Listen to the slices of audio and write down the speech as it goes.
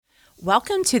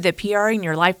Welcome to the PR in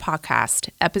Your Life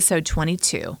podcast, episode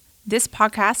 22. This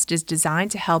podcast is designed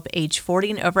to help age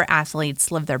 40 and over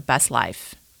athletes live their best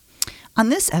life. On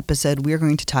this episode, we are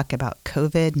going to talk about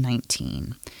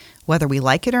COVID-19. Whether we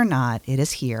like it or not, it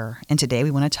is here, and today we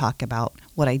want to talk about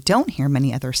what I don't hear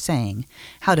many others saying,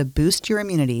 how to boost your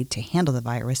immunity to handle the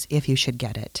virus if you should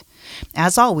get it.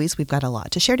 As always, we've got a lot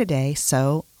to share today,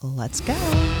 so let's go.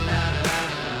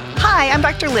 Hi, I'm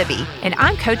Dr. Libby. And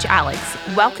I'm Coach Alex.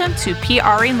 Welcome to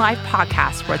PR in Life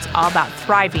podcast, where it's all about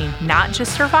thriving, not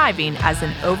just surviving as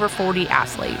an over 40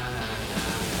 athlete.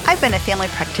 I've been a family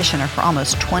practitioner for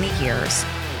almost 20 years,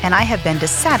 and I have been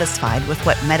dissatisfied with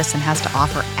what medicine has to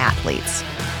offer athletes.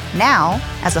 Now,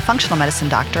 as a functional medicine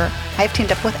doctor, I've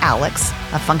teamed up with Alex,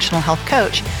 a functional health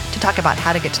coach, to talk about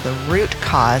how to get to the root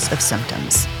cause of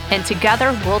symptoms. And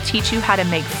together, we'll teach you how to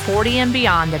make 40 and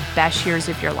beyond the best years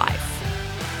of your life.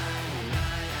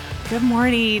 Good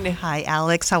morning. Hi,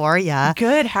 Alex. How are ya?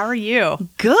 Good. How are you?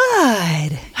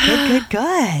 Good.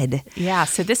 Good. Yeah.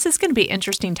 So this is going to be an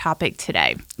interesting topic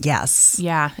today. Yes.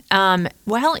 Yeah.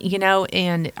 Well,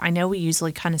 and I know we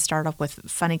usually kind of start off with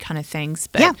funny kind of things,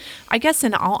 but Yeah. I guess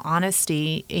in all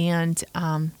honesty, and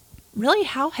really,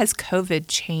 how has COVID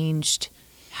changed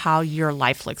how your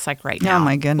life looks like right now? Oh,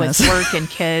 my goodness. With work and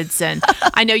kids. And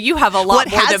I know you have a lot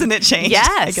What more hasn't it changed?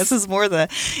 Yes. I guess it's more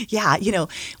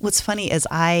what's funny is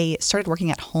I started working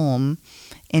at home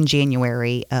in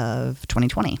January of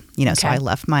 2020. So I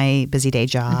left my busy day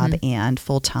job and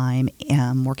full-time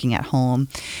working at home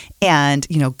and,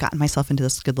 gotten myself into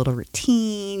this good little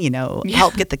routine,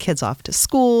 help get the kids off to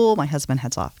school. My husband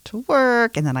heads off to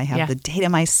work, and then I have the day to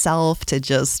myself to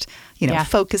just,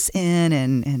 focus in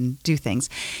and do things.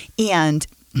 And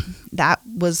that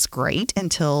was great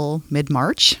until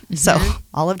mid-March. So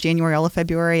all of January, all of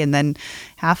February, and then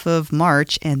half of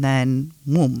March, and then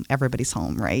boom, everybody's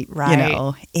home, right?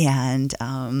 Right. And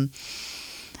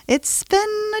it's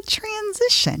been a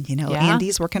transition.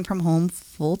 Andy's working from home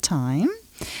full time,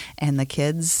 and the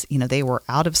kids, they were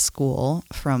out of school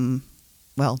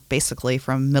basically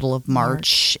from middle of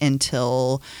March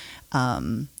until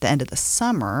the end of the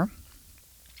summer.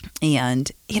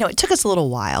 And, it took us a little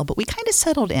while, but we kind of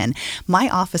settled in. My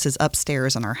office is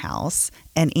upstairs in our house,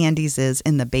 and Andy's is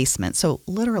in the basement. So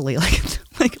literally,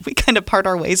 like we kind of part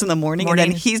our ways in the morning. And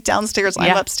then he's downstairs,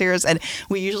 I'm upstairs, and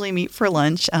we usually meet for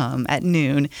lunch at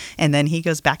noon. And then he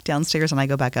goes back downstairs, and I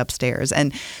go back upstairs.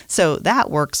 And so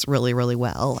that works really, really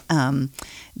well.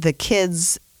 The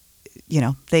kids,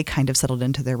 they kind of settled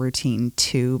into their routine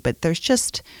too, but there's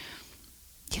just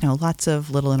lots of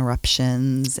little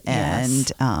interruptions,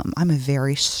 and I'm a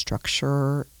very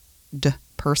structured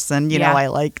person. I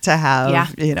like to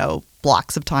have,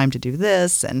 blocks of time to do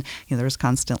this, and, there's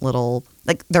constant little,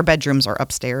 their bedrooms are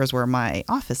upstairs where my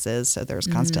office is, so there's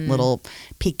constant little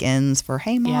peek-ins for,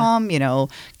 hey, Mom,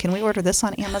 can we order this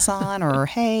on Amazon? Or,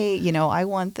 hey, I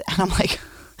want, and I'm like,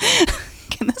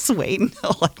 can this wait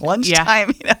until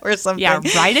lunchtime, or something? Yeah,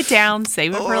 write it down,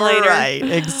 save it for later. Right,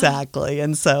 exactly.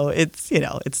 And so it's,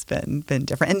 it's been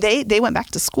different. And they went back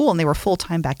to school, and they were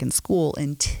full-time back in school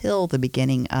until the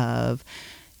beginning of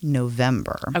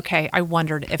November. Okay, I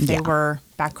wondered if they were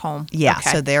back home. Yeah,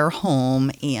 okay. So they're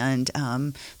home, and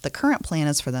the current plan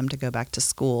is for them to go back to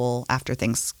school after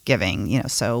Thanksgiving,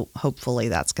 so hopefully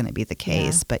that's going to be the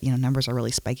case. But, numbers are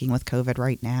really spiking with COVID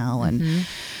right now, and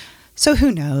so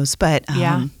who knows? But,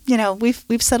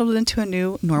 we've settled into a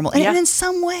new normal. And in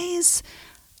some ways,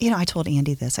 I told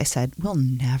Andy this. I said, we'll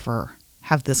never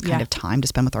have this kind of time to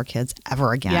spend with our kids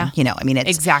ever again. Yeah. It's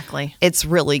exactly. It's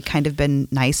really kind of been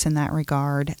nice in that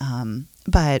regard.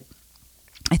 But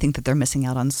I think that they're missing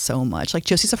out on so much. Like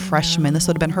Josie's a freshman. This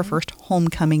would have been her first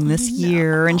homecoming this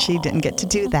year, and she didn't get to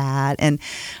do that. And,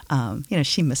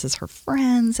 she misses her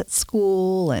friends at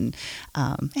school, and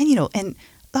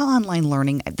the online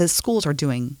learning, the schools are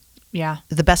doing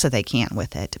the best that they can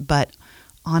with it. But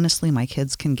honestly, my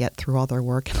kids can get through all their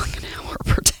work in an hour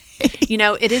per day.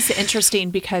 It is interesting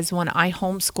because when I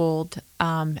homeschooled,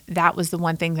 that was the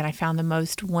one thing that I found the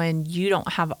most when you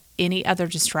don't have any other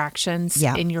distractions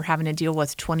and you're having to deal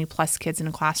with 20 plus kids in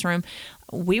a classroom.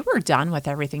 We were done with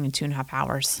everything in 2.5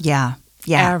 hours. Yeah.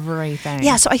 Everything.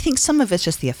 Yeah. So I think some of it's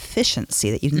just the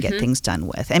efficiency that you can get things done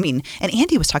with. I mean, and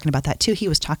Andy was talking about that too. He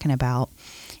was talking about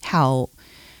how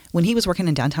when he was working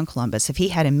in downtown Columbus, if he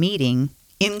had a meeting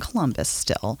in Columbus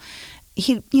still,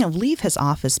 he'd, leave his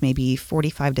office maybe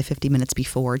 45 to 50 minutes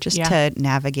before just to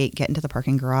navigate, get into the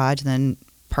parking garage, then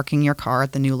parking your car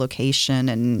at the new location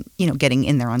and, getting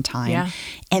in there on time. Yeah.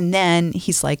 And then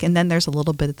he's like, and then there's a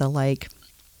little bit of the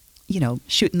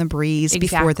shooting the breeze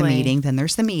before the meeting. Then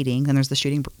there's the meeting. Then there's the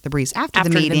shooting the breeze after the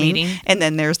meeting. And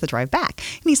then there's the drive back.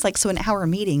 And he's like, so an hour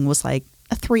meeting was like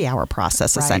a 3-hour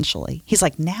process, essentially. He's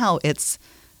like, now it's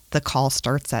the call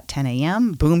starts at 10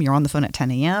 a.m. Boom, you're on the phone at 10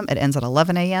 a.m. It ends at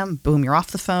 11 a.m. Boom, you're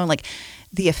off the phone. Like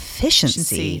the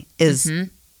efficiency is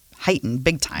heightened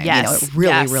big time. Yes. It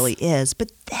really, really is.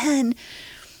 But then,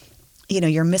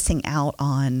 you're missing out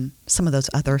on some of those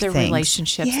other things. The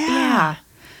relationships. Yeah.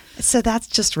 So that's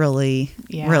just really,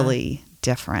 really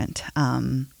different.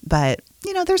 But,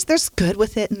 there's good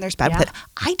with it and there's bad with it.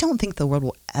 I don't think the world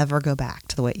will ever go back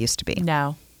to the way it used to be.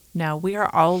 No, we are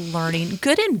all learning,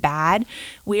 good and bad.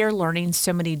 We are learning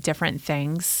so many different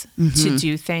things to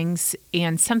do things,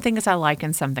 and some things I like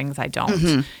and some things I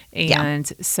don't.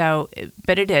 And so,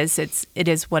 but it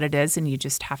is what it is, and you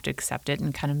just have to accept it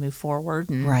and kind of move forward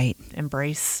and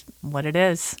embrace what it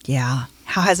is. Yeah.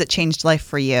 How has it changed life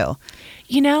for you?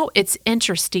 It's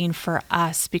interesting for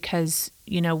us because,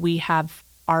 we have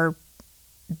our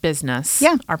business,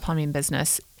 our plumbing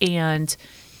business, and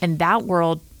in that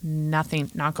world,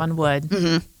 nothing, knock on wood,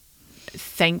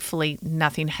 thankfully,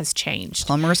 nothing has changed.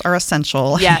 Plumbers are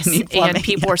essential. Yes, and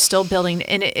people are still building.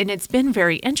 And it's been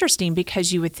very interesting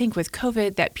because you would think with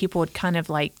COVID that people would kind of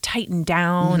like tighten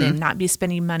down and not be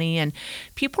spending money. And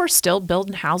people are still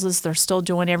building houses. They're still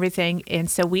doing everything. And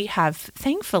so we have,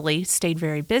 thankfully, stayed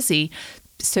very busy.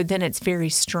 So then it's very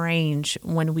strange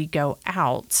when we go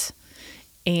out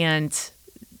and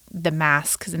the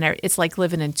masks and it's like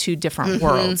living in two different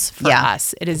worlds for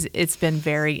us. It's been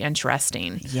very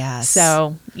interesting. Yes.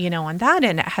 So, on that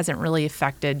end, it hasn't really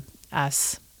affected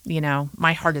us.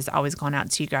 My heart has always gone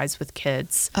out to you guys with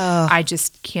kids. I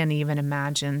just can't even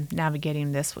imagine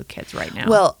navigating this with kids right now.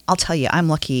 Well, I'll tell you, I'm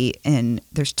lucky, and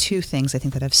there's 2 things I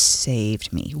think that have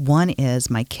saved me. One is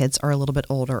my kids are a little bit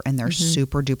older and they're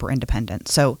super duper independent.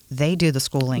 So they do the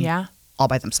schooling all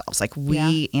by themselves. Like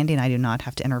Andy and I do not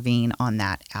have to intervene on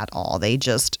that at all. They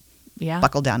just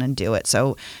buckle down and do it.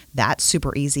 So that's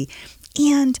super easy.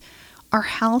 And our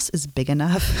house is big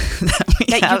enough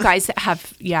that you guys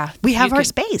have, we have our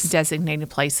space. Designated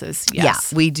places.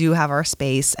 Yes. Yeah, we do have our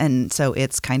space. And so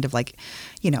it's kind of like,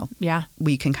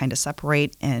 we can kind of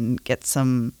separate and get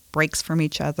some breaks from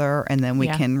each other, and then we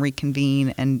can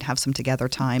reconvene and have some together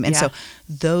time. And so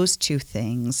those 2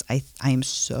 things I am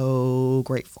so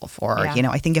grateful for.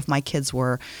 I think if my kids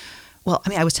were,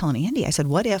 I was telling Andy, I said,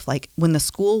 what if like when the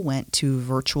school went to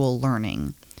virtual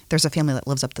learning, there's a family that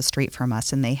lives up the street from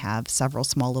us and they have several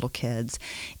small little kids.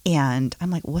 And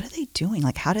I'm like, what are they doing?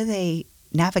 Like, how do they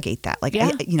navigate that? Like,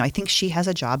 I think she has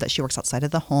a job that she works outside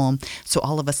of the home. So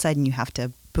all of a sudden you have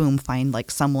to find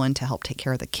like someone to help take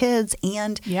care of the kids.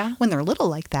 And when they're little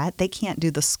like that, they can't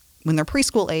do this when they're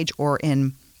preschool age or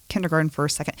in kindergarten,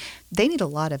 first, second. They need a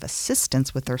lot of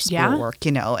assistance with their schoolwork,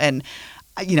 and,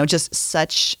 just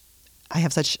such, I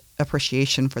have such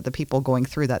appreciation for the people going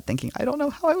through that thinking, I don't know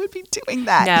how I would be doing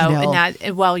that. No,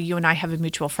 you and I have a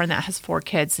mutual friend that has 4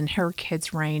 kids, and her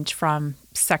kids range from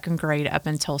 2nd grade up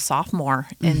until sophomore.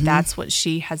 And that's what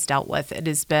she has dealt with. It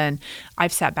has been,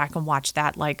 I've sat back and watched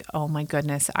that like, oh my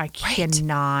goodness, I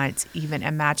cannot even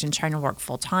imagine trying to work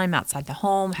full time outside the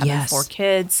home, having 4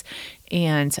 kids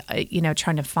and,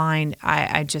 trying to find,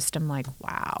 I just am like,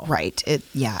 wow. Right. It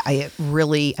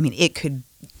really, it could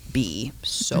be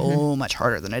so much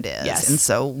harder than it is. Yes. And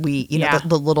so we,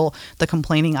 the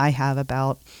complaining I have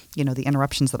about, the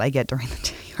interruptions that I get during the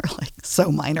day are like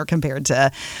so minor compared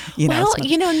to,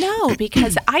 no,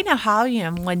 because I know how I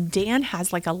am when Dan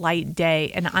has like a light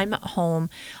day and I'm at home.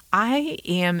 I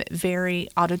am very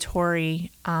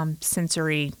auditory,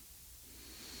 sensory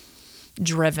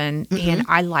driven, and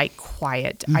I like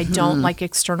quiet. I don't like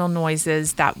external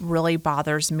noises. That really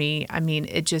bothers me.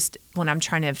 It just, when I'm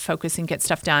trying to focus and get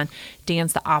stuff done,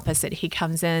 Dan's the opposite. He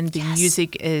comes in, the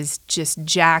music is just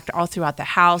jacked all throughout the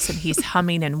house, and he's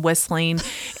humming and whistling.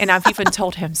 And I've even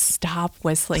told him, stop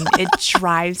whistling. It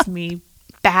drives me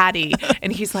batty.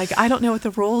 And he's like, I don't know what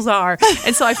the rules are.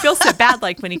 And so I feel so bad,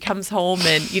 like when he comes home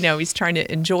and, he's trying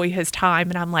to enjoy his time.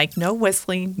 And I'm like, no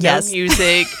whistling, no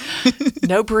music,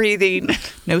 no breathing,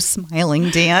 no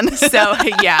smiling, Dan. So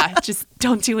just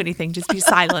don't do anything. Just be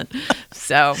silent.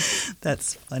 So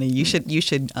that's funny. You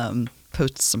should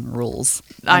post some rules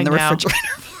on the refrigerator.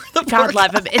 God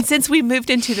love him. And since we moved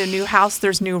into the new house,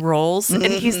 there's new rules. And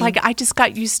he's like, I just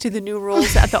got used to the new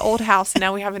rules at the old house. And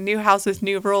now we have a new house with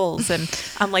new rules. And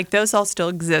I'm like, those all still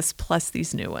exist, plus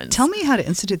these new ones. Tell me how to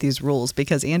institute these rules,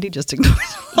 because Andy just ignores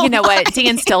them. You know what?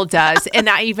 Dan still does. And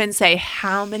I even say,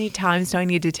 how many times do I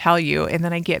need to tell you? And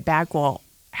then I get back, well,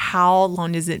 how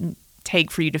long does it take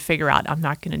for you to figure out I'm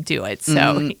not going to do it?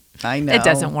 So I know. It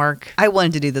doesn't work. I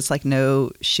wanted to do this like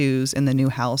no shoes in the new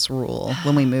house rule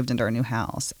when we moved into our new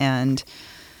house. And,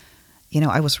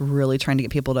 I was really trying to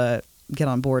get people to get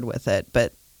on board with it.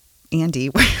 But Andy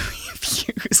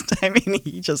refused. I mean,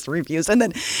 he just refused. And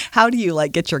then how do you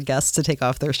get your guests to take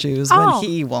off their shoes when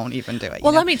he won't even do it?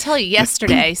 Well, let me tell you,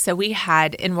 yesterday, so we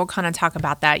had, and we'll kind of talk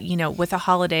about that, with the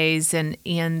holidays and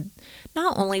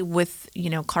not only with,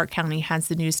 Clark County has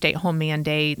the new stay-at-home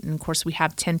mandate, and of course we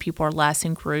have 10 people or less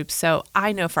in groups. So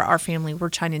I know for our family, we're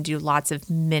trying to do lots of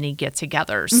mini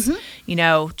get-togethers,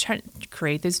 trying to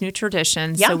create those new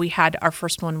traditions. Yeah. So we had our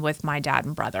first one with my dad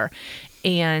and brother.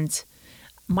 And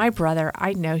my brother,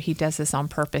 I know he does this on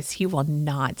purpose. He will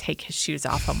not take his shoes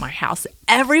off at my house.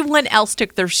 Everyone else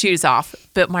took their shoes off,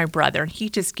 but my brother. And he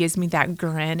just gives me that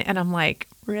grin. And I'm like,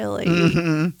 really?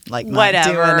 Mm-hmm. Like,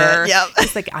 whatever. Not doing it. Yep.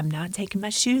 He's like, I'm not taking my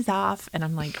shoes off. And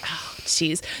I'm like, oh,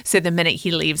 jeez. So the minute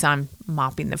he leaves, I'm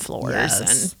mopping the floors.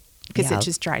 And because it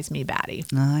just drives me batty.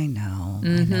 I know.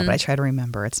 But I try to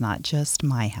remember it's not just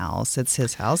my house. It's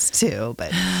his house too.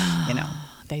 But,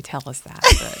 They tell us that,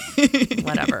 but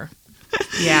whatever.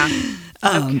 Yeah.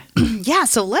 Yeah.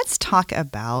 So let's talk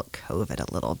about COVID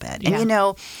a little bit.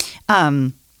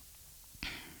 And,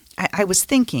 I was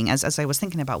thinking, as I was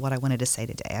thinking about what I wanted to say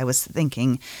today, I was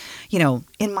thinking,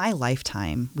 in my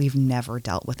lifetime, we've never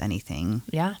dealt with anything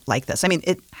like this. I mean,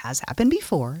 it has happened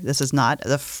before. This is not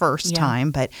the first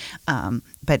time, but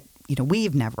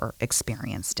we've never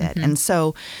experienced it. And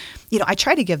so, I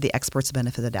try to give the experts the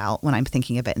benefit of the doubt when I'm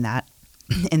thinking of it in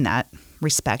that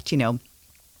respect.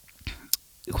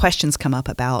 Questions come up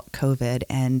about COVID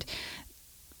and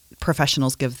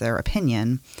professionals give their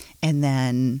opinion, and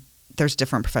then there's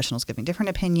different professionals giving different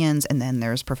opinions, and then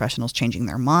there's professionals changing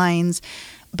their minds,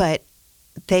 but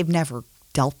they've never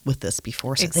dealt with this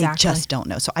before, so they just don't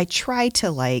know. So I try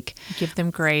to give them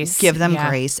grace,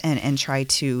 grace and try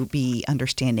to be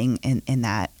understanding in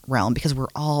that realm, because we're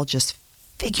all just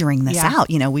figuring this out.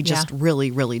 We just really,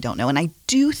 really don't know. And I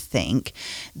do think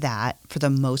that for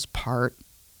the most part,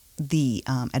 the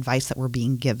advice that we're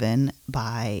being given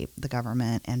by the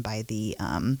government and by the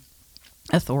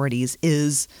authorities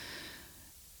is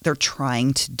they're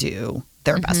trying to do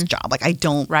their best job.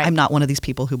 I'm not one of these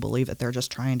people who believe that they're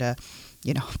just trying to,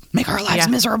 make our lives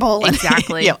miserable. And,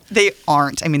 exactly. They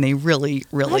aren't. I mean, they really,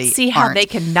 really Let's see how aren't. they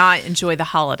cannot enjoy the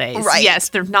holidays. Right. Yes,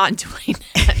 they're not doing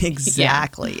that.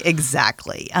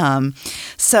 Exactly.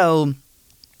 So,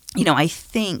 I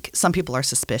think some people are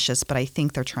suspicious, but I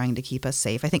think they're trying to keep us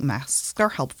safe. I think masks are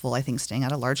helpful. I think staying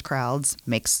out of large crowds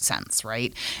makes sense,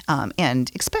 right?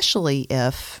 And especially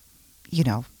if,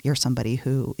 you're somebody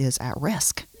who is at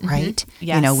risk, right?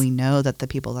 Yes. We know that the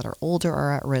people that are older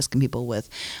are at risk, and people with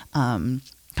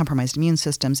compromised immune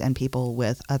systems and people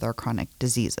with other chronic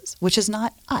diseases, which is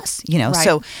not us,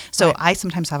 Right. So I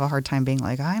sometimes have a hard time being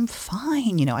like, I'm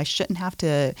fine, I shouldn't have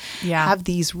to have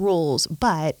these rules,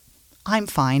 but I'm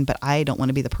fine, but I don't want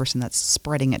to be the person that's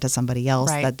spreading it to somebody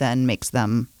else that then makes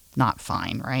them not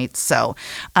fine, right? So,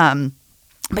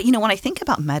 but when I think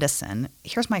about medicine,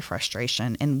 here's my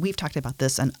frustration, and we've talked about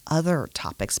this on other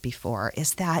topics before,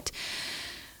 is that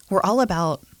we're all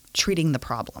about treating the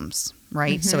problems,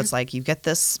 right? So it's like you get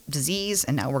this disease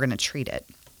and now we're going to treat it.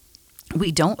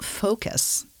 We don't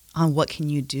focus on what can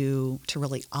you do to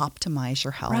really optimize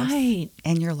your health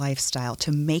and your lifestyle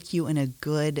to make you in a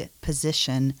good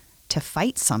position to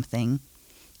fight something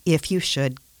if you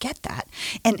should get that.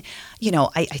 And,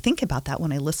 I think about that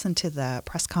when I listen to the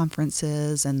press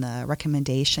conferences and the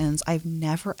recommendations. I've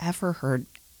never, ever heard,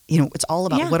 it's all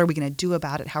about what are we going to do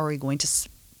about it? How are we going to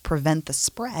prevent the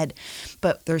spread?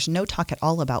 But there's no talk at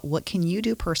all about what can you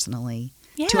do personally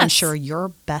to ensure your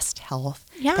best health,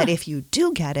 that if you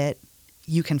do get it,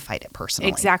 you can fight it personally.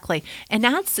 Exactly. And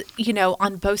that's,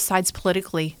 on both sides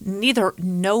politically,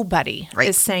 nobody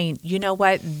is saying, you know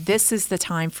what, this is the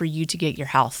time for you to get your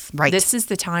health. Right. This is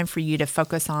the time for you to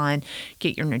focus on,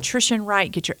 get your nutrition right,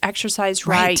 get your exercise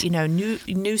right,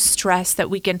 new stress that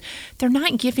we can. They're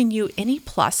not giving you any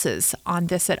pluses on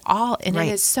this at all. And it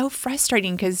is so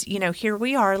frustrating because, here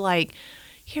we are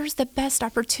here's the best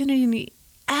opportunity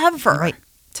ever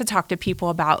to talk to people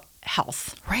about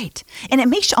health. Right. And it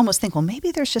makes you almost think, well, maybe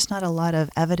there's just not a lot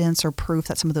of evidence or proof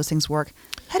that some of those things work.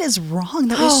 That is wrong.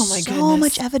 There is so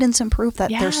much evidence and proof that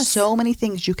there's so many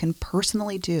things you can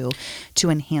personally do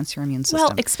to enhance your immune system.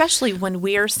 Well, especially when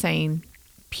we are saying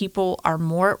people are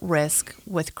more at risk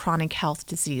with chronic health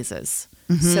diseases.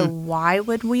 So why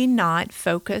would we not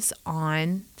focus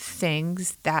on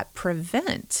things that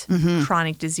prevent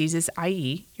chronic diseases,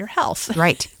 i.e. your health?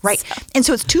 Right. And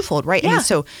so it's twofold, right? Yeah. I mean,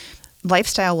 so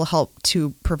lifestyle will help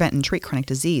to prevent and treat chronic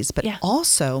disease, but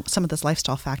also some of those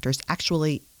lifestyle factors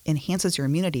actually enhances your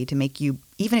immunity to make you,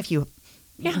 even if you,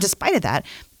 despite of that,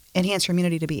 enhance your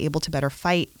immunity to be able to better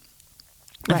fight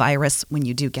a virus when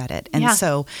you do get it. And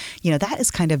so, that has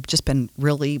kind of just been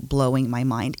really blowing my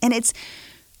mind. And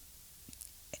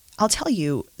I'll tell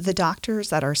you, the doctors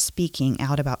that are speaking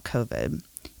out about COVID,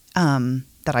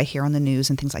 that I hear on the news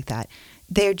and things like that,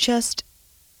 they're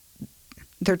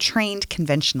trained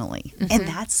conventionally. Mm-hmm. And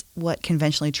that's what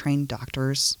conventionally trained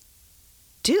doctors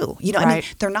do. I mean,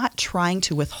 they're not trying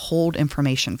to withhold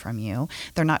information from you.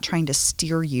 They're not trying to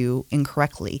steer you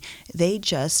incorrectly.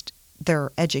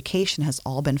 Their education has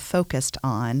all been focused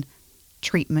on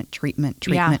treatment.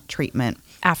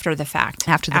 After the fact.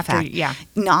 Yeah.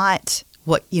 Not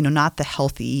not the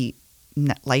healthy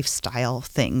lifestyle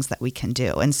things that we can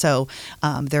do. And so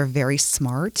they're very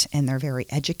smart and they're very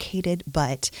educated,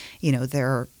 but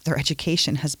their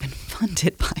education has been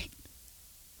funded by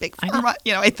big pharma,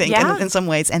 I think in some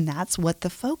ways, and that's what the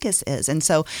focus is. And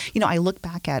so, I look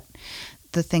back at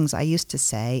the things I used to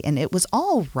say and it was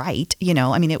all right.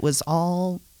 I mean, it was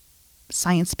all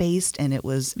science-based and it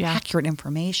was accurate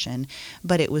information,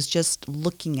 but it was just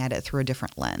looking at it through a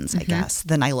different lens, I guess,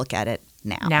 than I look at it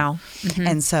now. Mm-hmm.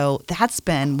 And so that's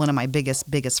been one of my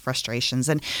biggest frustrations.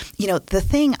 And, the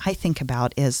thing I think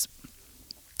about is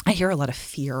I hear a lot of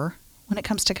fear when it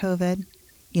comes to COVID.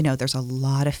 There's a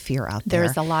lot of fear out there.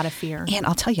 There's a lot of fear. And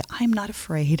I'll tell you, I'm not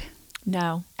afraid.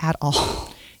 No. At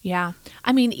all. Yeah.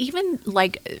 I mean, even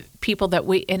like people that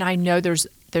and I know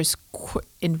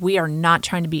and we are not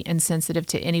trying to be insensitive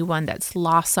to anyone that's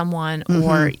lost someone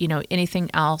or, anything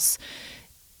else.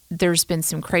 There's been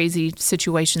some crazy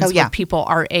situations with people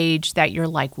our age that you're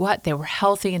like, what? They were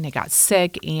healthy and they got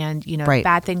sick and,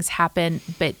 bad things happen.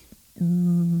 But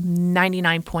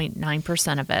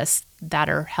 99.9% of us that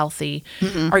are healthy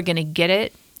are going to get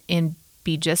it and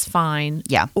be just fine.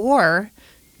 Yeah. Or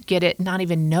get it, not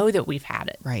even know that we've had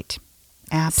it. Right.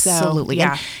 Absolutely.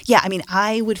 So, I mean,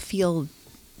 I would feel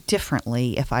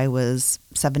differently if I was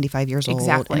 75 years old.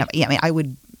 Exactly. And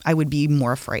I would be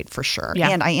more afraid for sure. Yeah.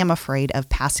 And I am afraid of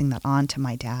passing that on to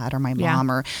my dad or my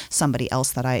mom or somebody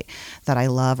else that I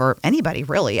love or anybody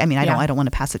really. I mean, I don't want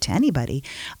to pass it to anybody.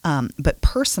 But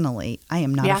personally, I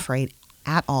am not afraid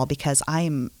at all because I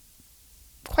am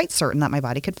quite certain that my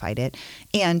body could fight it.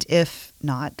 And if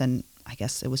not, then I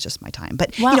guess it was just my time.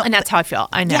 But and that's how I feel.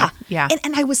 I know. Yeah. And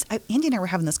Andy and I were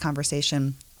having this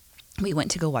conversation. We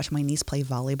went to go watch my niece play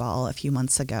volleyball a few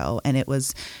months ago, and it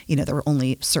was, there were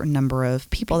only a certain number of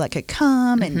people that could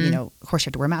come, and of course you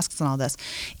had to wear masks and all this.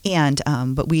 And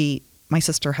but my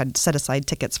sister had set aside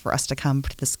tickets for us to come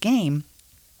to this game,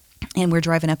 and we're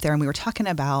driving up there, and we were talking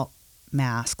about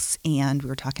masks, and we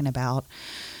were talking about,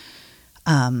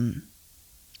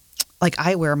 like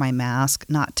I wear my mask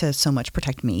not to so much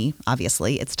protect me,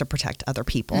 obviously, it's to protect other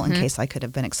people in case I could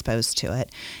have been exposed to it,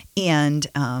 and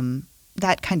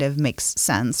that kind of makes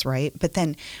sense, right? But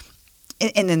then,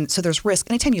 so there's risk.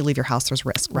 Anytime you leave your house, there's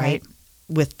risk, right?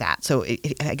 With that. So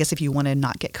I guess if you want to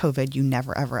not get COVID, you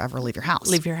never, ever, ever leave your house.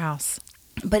 Leave your house.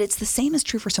 But it's the same is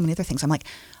true for so many other things. I'm like,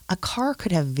 a car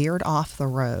could have veered off the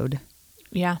road.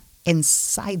 Yeah. And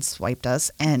sideswiped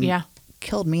us and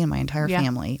killed me and my entire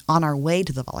family on our way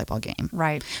to the volleyball game.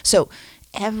 Right. So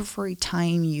every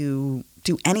time you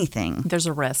do anything, there's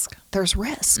a risk. There's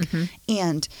risk. Mm-hmm.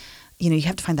 And you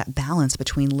have to find that balance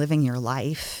between living your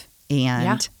life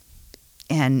and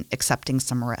accepting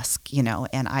some risk,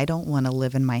 and I don't want to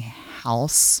live in my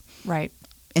house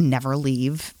and never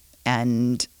leave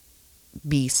and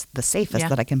be the safest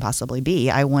that I can possibly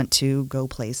be. I want to go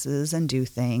places and do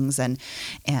things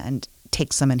and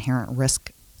take some inherent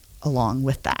risk along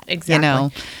with that.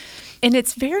 Exactly. And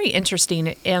it's very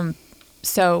interesting.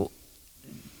 So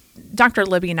Dr.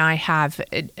 Libby and I have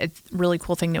a really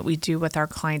cool thing that we do with our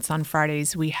clients on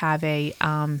Fridays. We have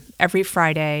every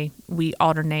Friday we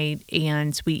alternate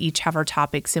and we each have our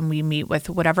topics and we meet with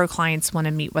whatever clients want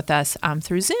to meet with us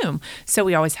through Zoom. So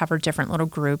we always have our different little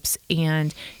groups,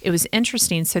 and it was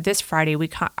interesting. So this Friday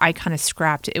I kind of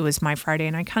scrapped. It was my Friday,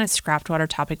 and I kind of scrapped what our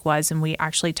topic was, and we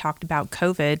actually talked about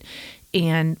COVID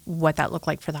and what that looked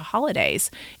like for the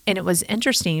holidays. And it was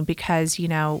interesting because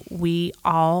we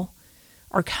all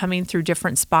are coming through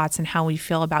different spots and how we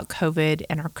feel about COVID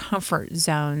and our comfort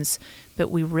zones. But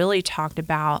we really talked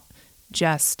about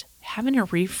just having to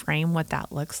reframe what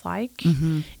that looks like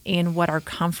and what our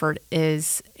comfort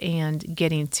is and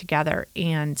getting together.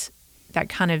 And that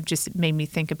kind of just made me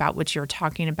think about what you're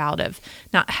talking about of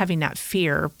not having that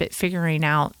fear, but figuring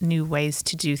out new ways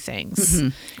to do things.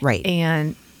 Mm-hmm. Right.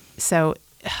 And so,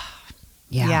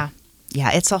 yeah,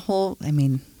 it's a whole,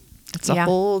 It's a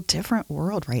whole different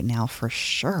world right now for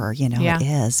sure. It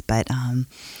is. But,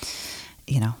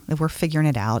 we're figuring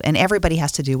it out. And everybody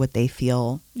has to do what they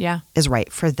feel is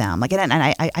right for them. Like, and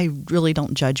I really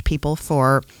don't judge people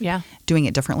for doing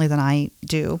it differently than I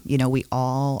do. We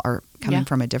all are coming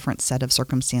from a different set of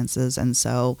circumstances. And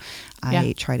so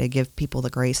I try to give people the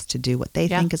grace to do what they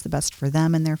think is the best for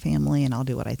them and their family. And I'll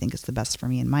do what I think is the best for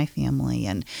me and my family.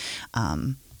 And,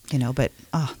 but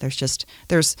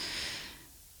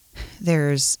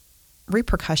there's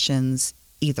repercussions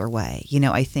either way.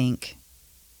 I think,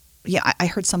 I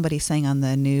heard somebody saying on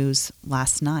the news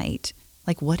last night,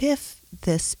 like, what if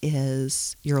this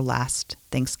is your last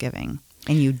Thanksgiving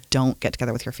and you don't get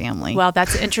together with your family? Well,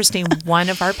 that's interesting. One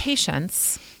of our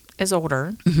patients is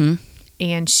older,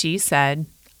 and she said,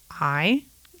 I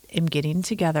am getting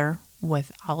together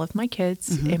with all of my kids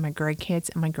and my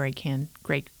grandkids and my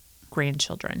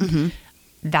great-grandchildren.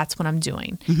 That's what I'm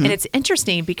doing. And it's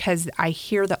interesting because I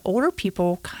hear the older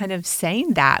people kind of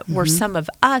saying that, where some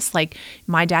of us, like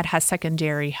my dad has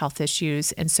secondary health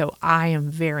issues. And so I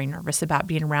am very nervous about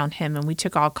being around him. And we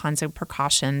took all kinds of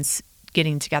precautions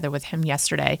getting together with him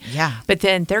yesterday. Yeah. But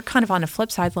then they're kind of on the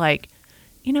flip side, like,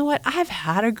 you know what? I've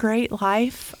had a great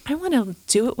life. I want to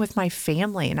do it with my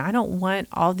family. And I don't want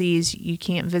all these, you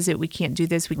can't visit, we can't do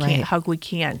this, we can't hug, we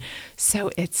can't. So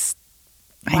it's,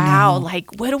 wow,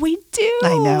 like, what do we do?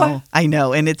 I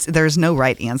know. And there's no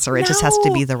right answer. It just has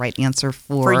to be the right answer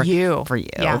for you,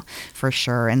 for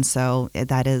sure. And so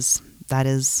that is,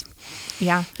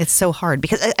 it's so hard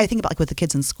because I think about, like, with the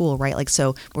kids in school, right? Like,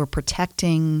 so we're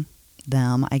protecting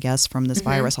them, I guess, from this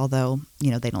virus, although,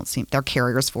 they're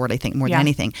carriers for it, I think, more than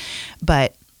anything.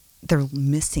 But they're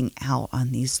missing out on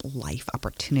these life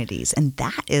opportunities. And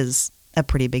that is a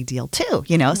pretty big deal too,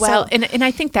 Well, and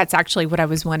I think that's actually what I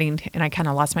was wanting, and I kind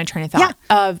of lost my train of thought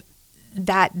of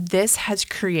that. This has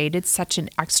created such an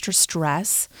extra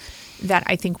stress that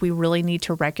I think we really need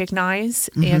to recognize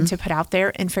and to put out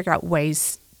there and figure out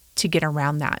ways to get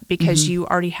around that, because you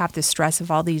already have the stress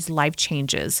of all these life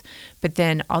changes, but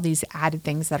then all these added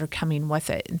things that are coming with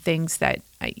it, and things that,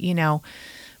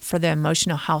 for the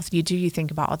emotional health, you think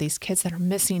about all these kids that are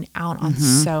missing out on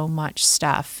so much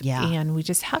stuff. Yeah. And we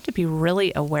just have to be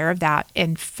really aware of that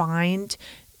and find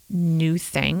new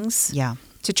things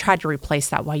to try to replace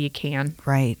that while you can.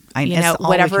 Right.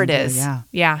 Whatever it is.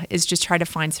 Is just try to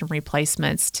find some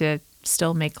replacements to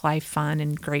still make life fun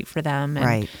and great for them.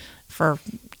 And for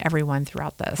everyone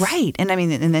throughout this. Right. And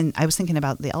and then I was thinking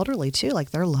about the elderly too,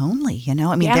 like they're lonely,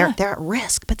 they're at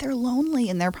risk, but they're lonely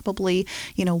and they're probably,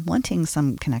 wanting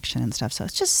some connection and stuff. So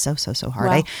it's just so hard.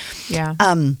 Well,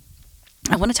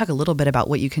 I want to talk a little bit about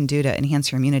what you can do to enhance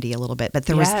your immunity a little bit, but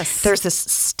there's this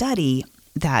study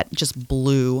that just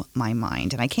blew my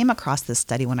mind. And I came across this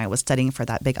study when I was studying for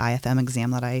that big IFM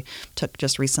exam that I took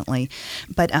just recently.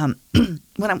 But when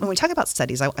we talk about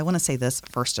studies, I want to say this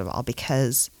first of all,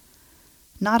 because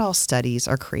not all studies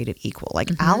are created equal.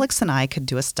 Like Alex and I could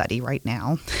do a study right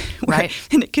now. Right.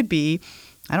 And it could be,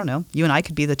 I don't know, you and I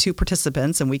could be the two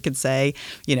participants and we could say,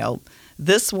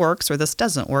 this works or this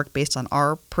doesn't work based on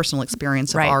our personal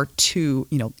experience of our two,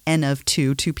 N of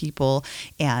two people.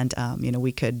 And,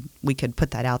 we could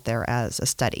put that out there as a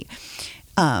study.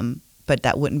 But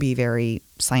that wouldn't be very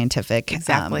scientific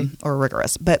or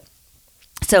rigorous. But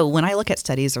so when I look at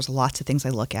studies, there's lots of things I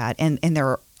look at, and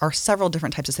there are several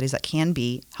different types of studies that can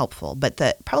be helpful. But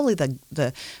definitely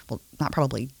the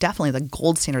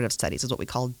gold standard of studies is what we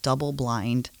call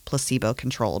double-blind,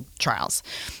 placebo-controlled trials.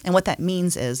 And what that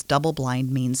means is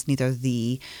double-blind means neither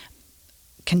the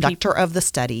conductor of the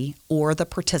study or the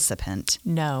participant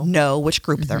know which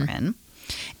group they're in.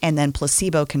 And then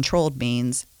placebo-controlled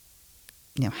means,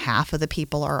 half of the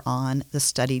people are on the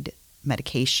studied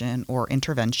medication or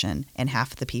intervention and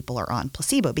half of the people are on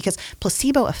placebo, because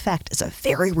placebo effect is a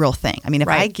very real thing. If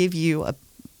I give you a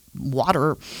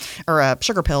water or a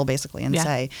sugar pill basically and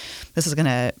say this is going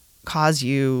to cause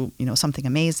you, something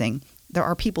amazing, there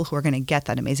are people who are going to get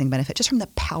that amazing benefit just from the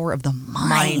power of the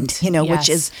mind. Which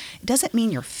is, it doesn't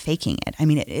mean you're faking it.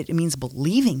 It means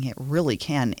believing it really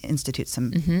can institute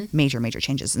some major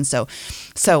changes. And so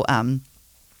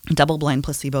double-blind,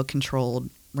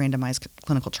 placebo-controlled randomized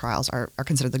clinical trials are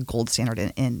considered the gold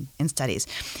standard in studies.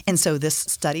 And so this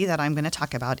study that I'm going to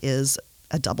talk about is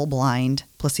a double-blind,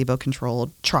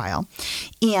 placebo-controlled trial.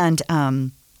 And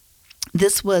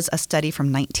this was a study from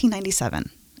 1997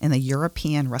 in the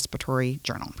European Respiratory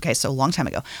Journal. Okay, so a long time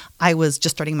ago. I was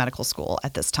just starting medical school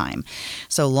at this time,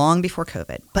 so long before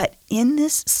COVID. But in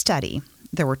this study,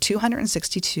 there were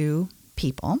 262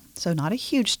 people, so not a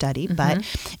huge study,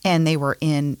 and they were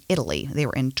in Italy. They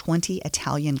were in 20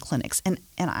 Italian clinics, and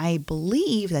I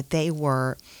believe that they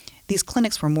were these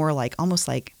clinics were more like almost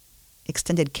like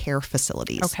extended care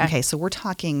facilities. Okay. So we're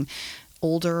talking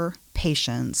older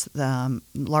patients. The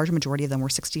large majority of them were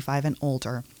 65 and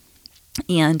older.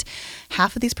 And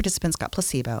half of these participants got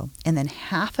placebo, and then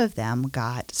half of them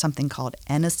got something called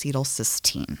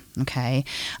N-acetylcysteine, okay?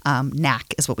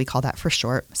 NAC is what we call that for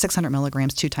short, 600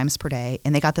 milligrams 2 times per day,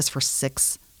 and they got this for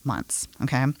 6 months,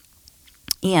 okay?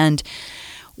 And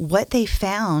what they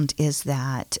found is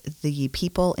that the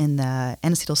people in the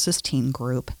N-acetylcysteine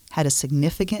group had a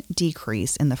significant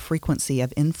decrease in the frequency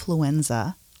of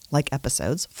influenza-like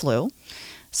episodes, flu,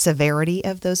 severity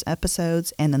of those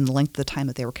episodes, and then the length of the time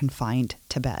that they were confined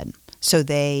to bed. So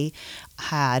they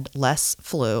had less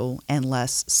flu and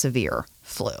less severe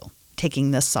flu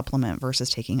taking this supplement versus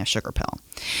taking a sugar pill.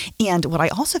 And what I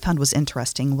also found was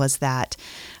interesting was that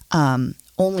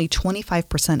only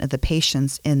 25% of the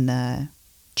patients in the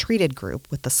treated group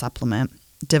with the supplement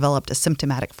developed a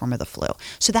symptomatic form of the flu.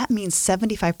 So that means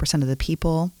 75% of the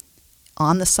people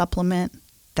on the supplement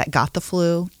that got the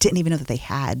flu didn't even know that they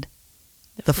had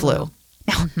the flu.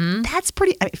 Now, that's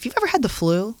pretty, I mean, if you've ever had the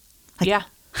flu. Yeah.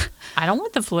 I don't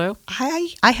want the flu.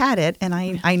 I had it and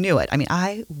I knew it. I mean,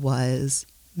 I was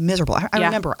miserable. I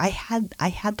remember I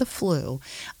had the flu.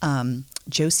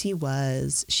 Josie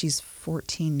she's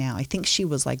 14 now. I think she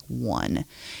was like 1.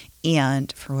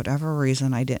 And for whatever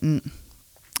reason, I didn't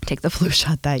take the flu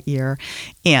shot that year,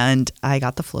 and I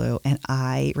got the flu, and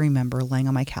I remember laying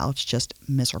on my couch just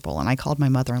miserable. And I called my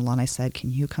mother-in-law and I said,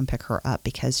 can you come pick her up?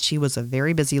 Because she was a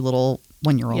very busy little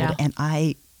 1-year-old, and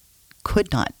I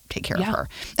could not take care of her.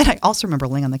 And I also remember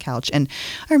laying on the couch, and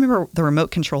I remember the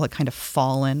remote control had kind of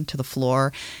fallen to the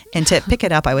floor, and to pick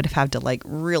it up, I would have had to like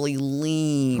really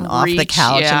lean off the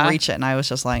couch and reach it. And I was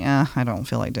just like, I don't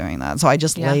feel like doing that. So I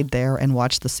just laid there and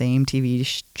watched the same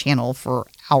TV channel for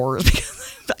hours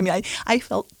because I mean, I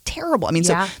felt terrible. I mean,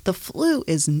 so the flu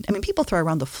people throw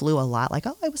around the flu a lot. Like,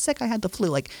 oh, I was sick. I had the flu.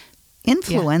 Like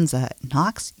influenza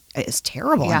knocks is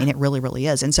terrible. I mean, it really, really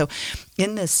is. And so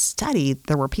in this study,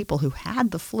 there were people who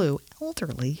had the flu,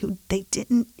 elderly, who they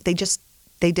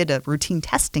did a routine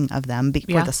testing of them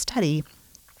before the study.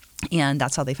 And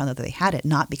that's how they found out that they had it,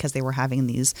 not because they were having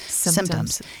these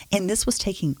symptoms. And this was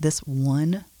taking this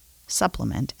one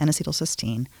supplement,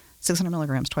 N-acetylcysteine, 600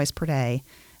 milligrams twice per day.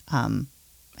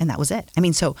 And that was it. I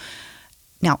mean, so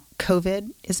now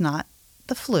COVID is not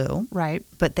the flu, right?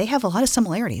 But they have a lot of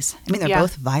similarities. I mean, they're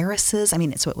both viruses. I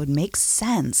mean, so it would make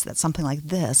sense that something like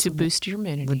this to boost your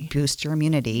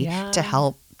immunity to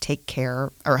help take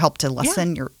care or help to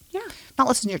lessen your not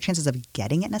lessen your chances of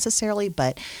getting it necessarily,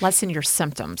 but lessen your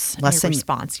symptoms, lessen your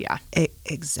response.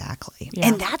 Exactly.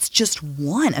 And that's just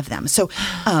one of them. So,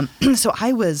 so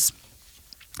I was,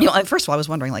 first of all, I was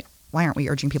wondering, like, why aren't we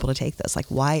urging people to take this? Like,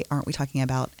 why aren't we talking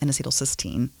about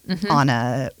N-acetylcysteine on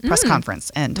a press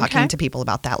conference and talking to people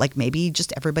about that? Like, maybe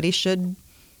just everybody should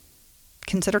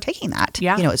consider taking that.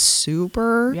 Yeah. It's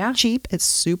super cheap. It's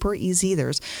super easy.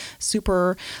 There's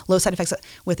super low side effects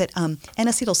with it.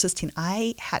 N-acetylcysteine,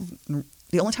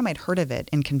 the only time I'd heard of it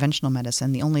in conventional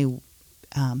medicine, the only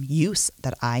use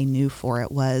that I knew for it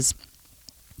was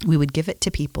we would give it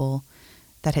to people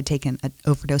that had taken an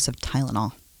overdose of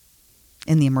Tylenol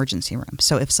in the emergency room.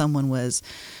 So if it was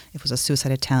a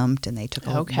suicide attempt and they took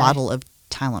a bottle of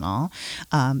Tylenol,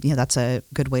 that's a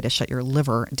good way to shut your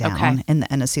liver down. Okay. And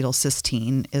the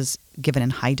N-acetylcysteine is given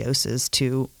in high doses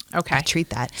to treat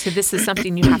that. So this is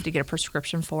something you have to get a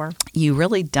prescription for? You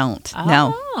really don't. Oh.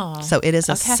 No. So it is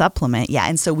a supplement. Yeah.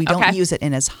 And so we don't use it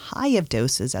in as high of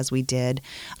doses as we did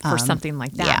for something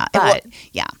like that.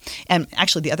 Yeah. And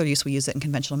actually the other use we use it in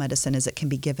conventional medicine is it can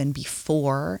be given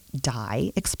before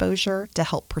dye exposure to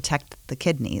help protect the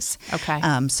kidneys. Okay.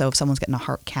 So if someone's getting a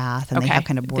heart cath and they have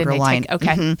kind of borderline.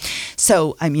 Mm-hmm.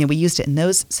 So, we used it in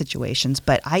those situations,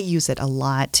 but I use it a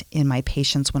lot in my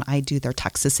patients when I do their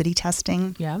toxicity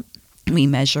testing. Yeah. We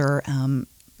measure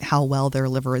how well their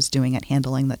liver is doing at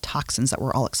handling the toxins that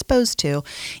we're all exposed to,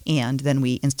 and then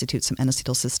we institute some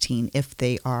N-acetylcysteine if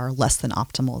they are less than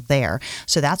optimal there.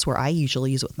 So that's where I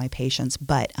usually use it with my patients.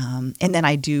 But and then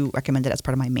I do recommend it as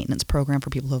part of my maintenance program for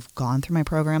people who have gone through my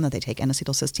program that they take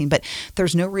N-acetylcysteine. But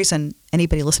there's no reason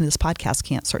anybody listening to this podcast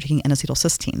can't start taking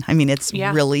N-acetylcysteine. I mean, it's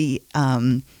really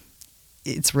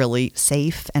it's really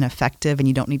safe and effective, and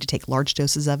you don't need to take large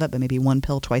doses of it, but maybe 1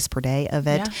 pill twice per day of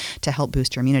it to help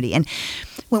boost your immunity. And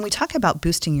when we talk about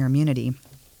boosting your immunity,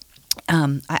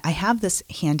 I have this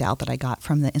handout that I got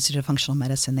from the Institute of Functional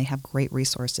Medicine. They have great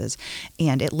resources,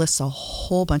 and it lists a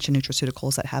whole bunch of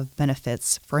nutraceuticals that have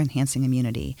benefits for enhancing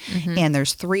immunity. Mm-hmm. And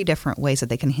there's 3 different ways that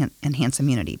they can enhance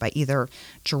immunity: by either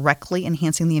directly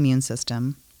enhancing the immune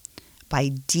system, by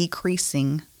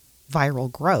decreasing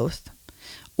viral growth,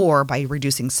 or by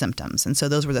reducing symptoms. And so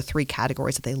those were the 3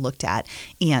 categories that they looked at.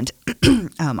 And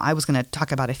I was going to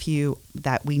talk about a few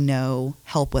that we know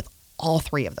help with all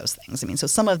 3 of those things. I mean, so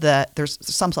there's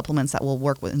some supplements that will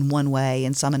work in one way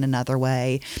and some in another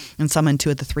way and some in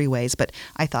 2 of the 3 ways. But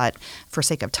I thought for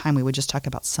sake of time, we would just talk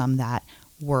about some that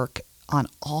work on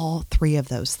all 3 of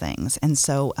those things. And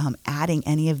so adding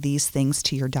any of these things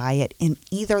to your diet in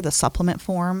either the supplement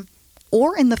form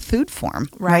or in the food form,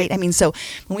 right? I mean, so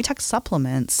when we talk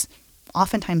supplements,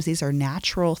 oftentimes these are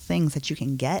natural things that you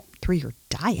can get through your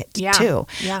diet too.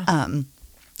 Yeah.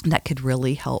 That could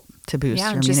really help to boost your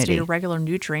immunity. Just your regular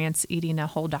nutrients, eating a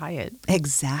whole diet.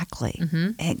 Exactly.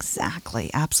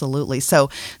 Exactly. Absolutely. So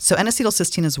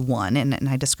N-acetylcysteine is one, and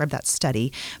I described that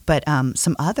study. But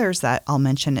some others that I'll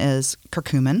mention is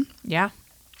curcumin. Yeah.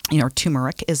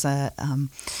 Turmeric is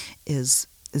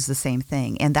the same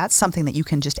thing. And that's something that you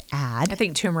can just add. I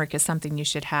think turmeric is something you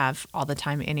should have all the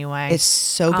time anyway. It's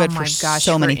so good for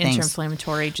so many things.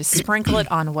 Anti-inflammatory. Just sprinkle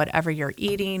it on whatever you're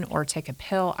eating or take a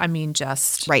pill. I mean,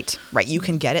 just... Right. You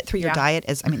can get it through your diet.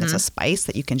 It's a spice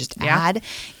that you can just add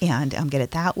and get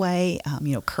it that way.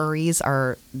 Curries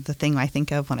are the thing I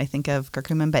think of when I think of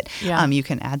curcumin, but you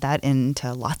can add that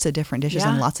into lots of different dishes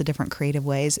in lots of different creative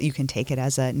ways. You can take it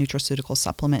as a nutraceutical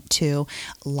supplement too.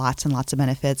 Lots and lots of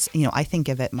benefits. I think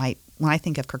of it when I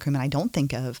think of curcumin, I don't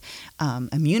think of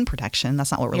immune protection.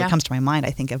 That's not what really comes to my mind. I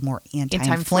think of more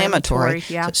anti-inflammatory.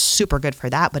 So it's super good for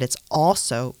that, but it's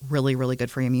also really, really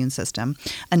good for your immune system.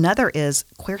 Another is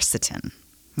quercetin.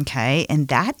 Okay. And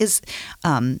that is,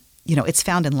 it's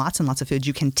found in lots and lots of foods.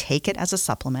 You can take it as a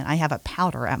supplement. I have a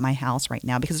powder at my house right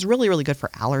now because it's really, really good for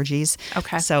allergies.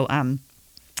 Okay. So,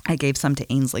 I gave some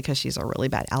to Ainsley because she's a really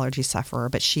bad allergy sufferer,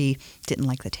 but she didn't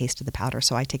like the taste of the powder,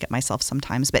 so I take it myself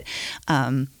sometimes. But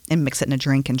and mix it in a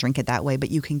drink and drink it that way.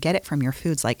 But you can get it from your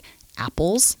foods like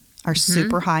apples are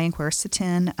super high in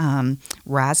quercetin,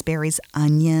 raspberries,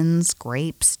 onions,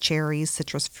 grapes, cherries,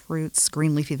 citrus fruits,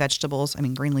 green leafy vegetables.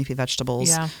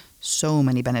 So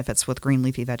many benefits with green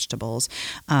leafy vegetables.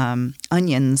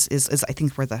 Onions is I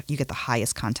think where you get the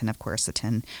highest content of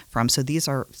quercetin from. So these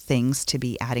are things to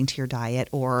be adding to your diet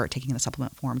or taking in a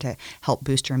supplement form to help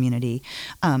boost your immunity.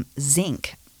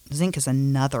 Zinc. Zinc is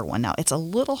another one. Now, it's a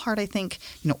little hard, I think.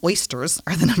 Oysters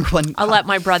are the number one. I'll let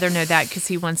my brother know that because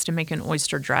he wants to make an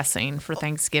oyster dressing for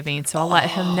Thanksgiving. So I'll let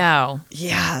him know.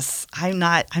 Yes. I'm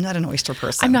not an oyster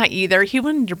person. I'm not either. He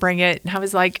wanted to bring it, and I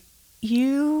was like,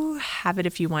 you have it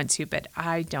if you want to, but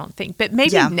I don't think. But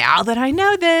maybe now that I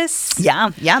know this. Yeah.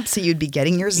 So you'd be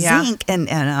getting your zinc.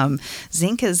 And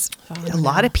zinc is, a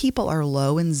lot of people are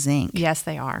low in zinc. Yes,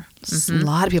 they are. A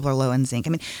lot of people are low in zinc. I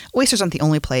mean, oysters aren't the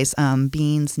only place.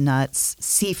 Beans, nuts,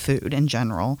 seafood in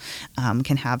general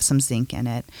can have some zinc in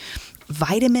it.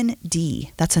 Vitamin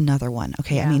D, that's another one.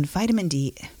 Okay, I mean, vitamin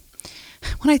D...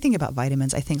 When I think about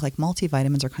vitamins, I think like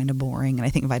multivitamins are kind of boring, and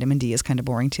I think vitamin D is kind of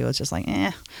boring too. It's just like,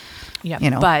 Yeah,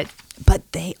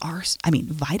 but they are. I mean,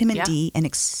 vitamin D, and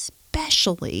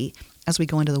especially as we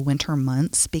go into the winter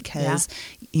months, because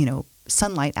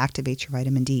sunlight activates your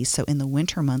vitamin D. So in the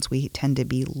winter months, we tend to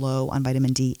be low on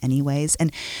vitamin D, anyways.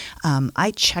 And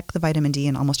I check the vitamin D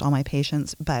in almost all my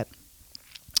patients, but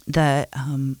the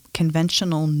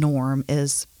conventional norm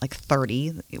is like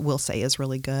 30. We'll say is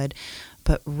really good.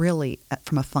 But really,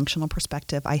 from a functional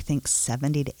perspective, I think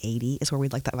 70 to 80 is where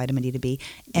we'd like that vitamin D to be.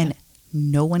 And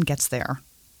no one gets there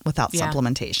without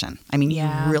supplementation. I mean,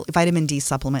 vitamin D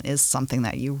supplement is something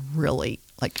that you really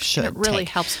should take. It really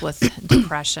helps with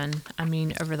depression,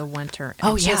 over the winter.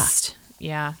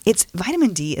 It's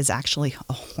vitamin D is actually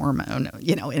a hormone, and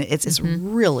it's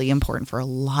really important for a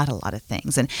lot of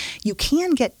things. And you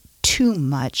can get too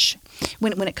much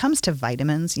when it comes to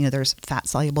vitamins. There's fat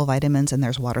soluble vitamins and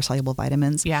there's water soluble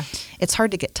vitamins. Yeah, it's hard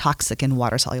to get toxic in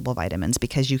water soluble vitamins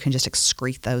because you can just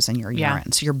excrete those in your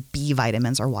urine. So your B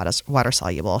vitamins are water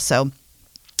soluble. So,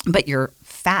 but your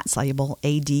fat soluble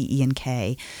A, D, E, and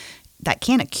K, that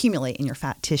can accumulate in your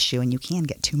fat tissue, and you can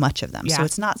get too much of them. Yeah. So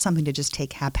it's not something to just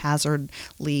take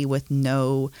haphazardly with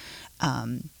no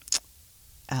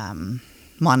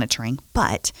monitoring.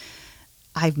 But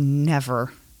I've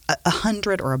never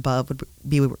 100 or above would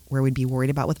be where we'd be worried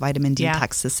about with vitamin D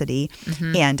toxicity.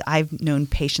 And I've known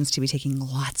patients to be taking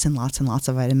lots and lots and lots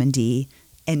of vitamin D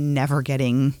and never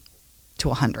getting to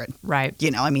 100. Right.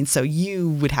 So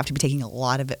you would have to be taking a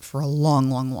lot of it for a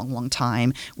long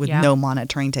time with no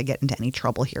monitoring to get into any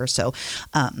trouble here. So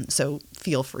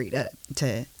feel free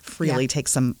to freely take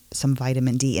some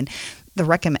vitamin D. And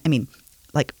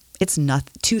it's not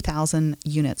 2,000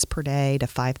 units per day to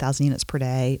 5,000 units per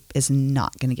day is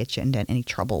not going to get you into any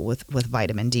trouble with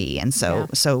vitamin D. And so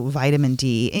vitamin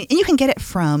D, and you can get it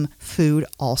from food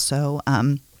also.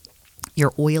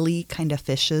 Your oily kind of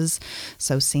fishes,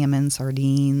 so salmon,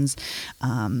 sardines,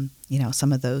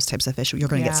 some of those types of fish, you're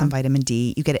going to get some vitamin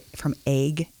D. You get it from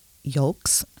egg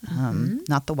yolks,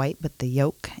 not the white, but the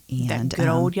yolk. And that good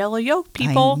old yellow yolk,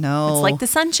 people. I know. It's like the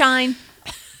sunshine.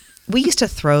 We used to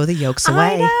throw the yolks away.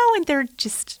 I know, and they're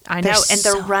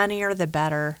the runnier the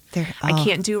better. I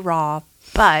can't do raw,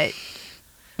 but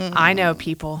I know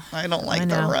people. I don't like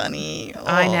the runny. Oh.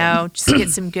 I know. Just get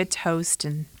some good toast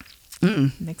and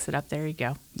mix it up. There you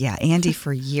go. Yeah, Andy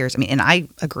for years. I mean, and I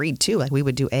agreed too. Like we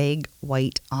would do egg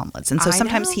white omelets, and so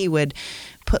sometimes he would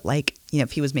put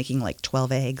if he was making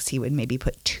 12 eggs, he would maybe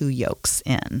put 2 yolks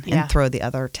in and throw the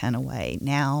other 10 away.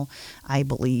 Now, I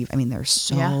believe. I mean, there's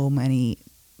so many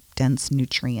dense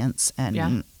nutrients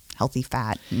and healthy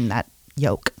fat in that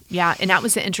yolk. Yeah, and that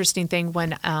was the interesting thing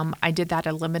when I did that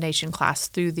elimination class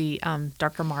through the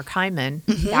Dr. Mark Hyman.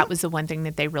 That was the one thing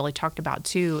that they really talked about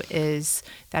too, is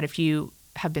that if you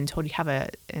have been told you have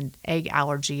an egg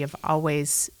allergy, of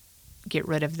always get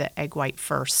rid of the egg white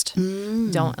first.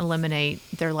 Don't eliminate.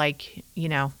 They're like,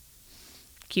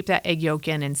 keep that egg yolk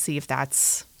in and see if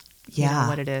that's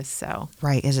what it is. So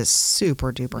right, is it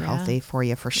super duper healthy for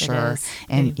you for sure.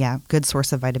 And good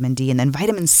source of vitamin D. And then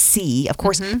vitamin C, of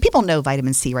course, people know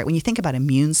vitamin C, right? When you think about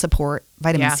immune support,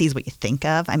 vitamin C is what you think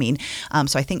of. I mean,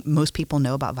 so I think most people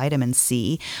know about vitamin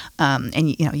C,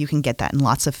 and you can get that in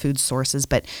lots of food sources.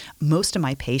 But most of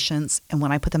my patients, and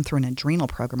when I put them through an adrenal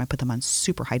program, I put them on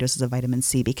super high doses of vitamin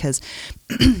C because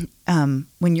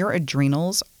when your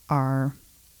adrenals are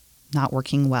not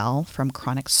working well from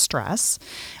chronic stress,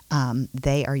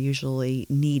 they are usually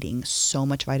needing so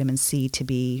much vitamin C to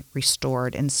be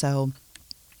restored. And so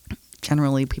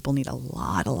generally people need a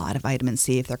lot of vitamin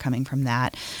C if they're coming from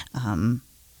that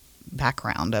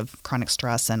background of chronic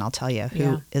stress. And I'll tell you,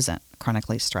 who isn't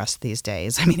chronically stressed these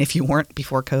days? I mean, if you weren't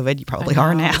before COVID, you probably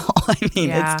are now. I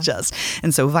mean, it's just,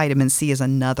 and so vitamin C is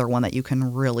another one that you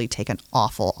can really take an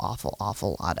awful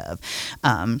lot of.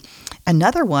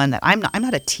 Another one that I'm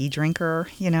not a tea drinker,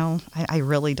 I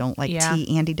really don't like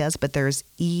tea. Andy does, but there's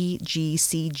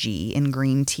EGCG in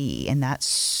green tea, and that's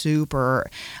super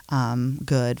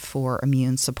good for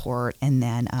immune support. And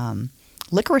then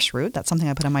licorice root, that's something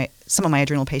I put on some of my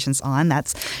adrenal patients on.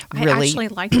 That's really, I actually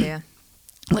like that.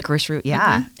 Licorice root,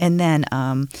 And then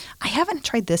I haven't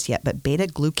tried this yet, but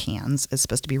beta-glucans is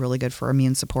supposed to be really good for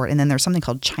immune support. And then there's something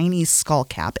called Chinese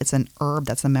skullcap. It's an herb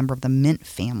that's a member of the mint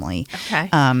family. Okay.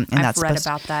 And I've read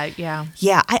about that, Yeah,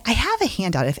 I have a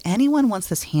handout. If anyone wants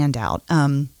this handout,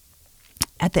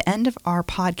 at the end of our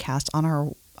podcast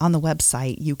on the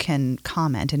website, you can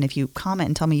comment. And if you comment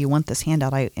and tell me you want this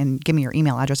handout and give me your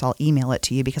email address, I'll email it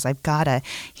to you, because I've got a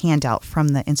handout from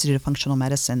the Institute of Functional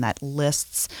Medicine that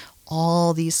lists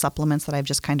all these supplements that I've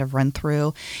just kind of run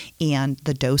through and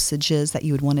the dosages that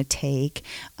you would want to take.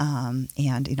 And,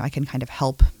 I can kind of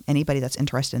help anybody that's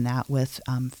interested in that with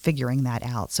figuring that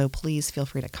out. So please feel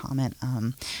free to comment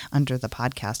under the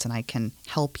podcast, and I can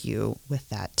help you with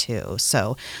that too.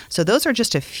 So those are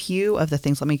just a few of the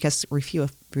things. Let me just review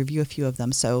a few of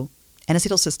them. So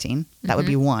N-acetylcysteine, that would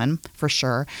be one for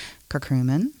sure.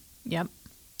 Curcumin. Yep.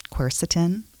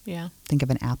 Quercetin. Yeah. Think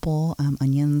of an apple,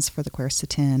 onions for the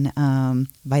quercetin,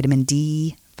 vitamin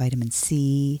D, vitamin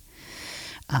C,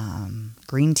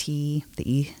 green tea,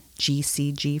 the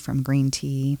EGCG from green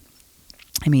tea.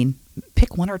 I mean,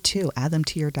 pick one or two, add them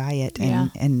to your diet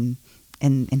and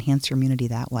enhance your immunity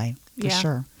that way, for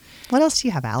sure. What else do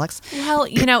you have, Alex? Well,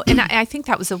 and I think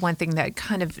that was the one thing that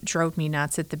kind of drove me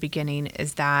nuts at the beginning,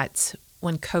 is that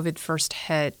when COVID first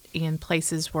hit and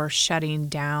places were shutting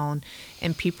down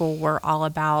and people were all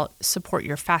about support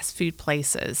your fast food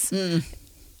places.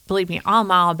 Believe me,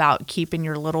 I'm all about keeping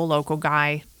your little local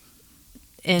guy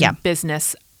in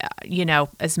business,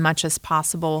 as much as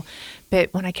possible.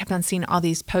 But when I kept on seeing all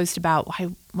these posts about, I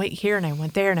went here and I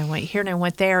went there and I went here and I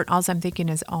went there, and all I'm thinking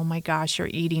is, oh my gosh, you're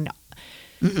eating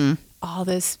all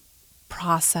this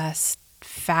processed,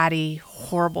 fatty,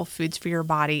 horrible foods for your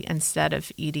body instead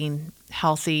of eating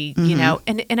healthy,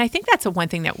 and I think that's the one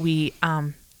thing that we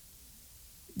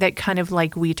that kind of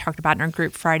like we talked about in our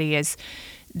group Friday, is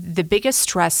the biggest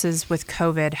stresses with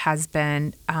COVID has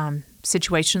been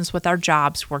situations with our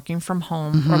jobs, working from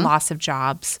home or loss of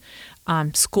jobs,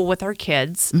 school with our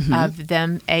kids, of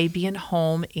them being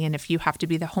home, and if you have to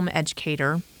be the home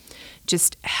educator,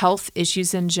 just health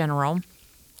issues in general.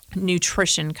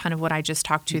 Nutrition, kind of what I just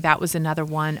talked to, that was another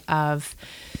one of,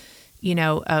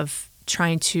 of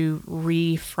trying to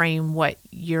reframe what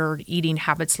your eating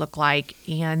habits look like,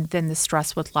 and then the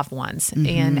stress with loved ones,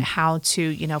 and how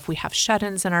to, if we have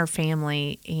shut-ins in our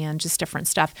family, and just different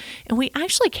stuff. And we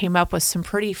actually came up with some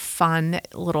pretty fun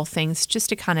little things just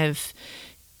to kind of,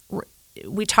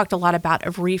 we talked a lot about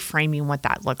of reframing what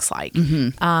that looks like,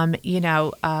 jobs,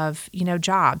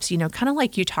 kind of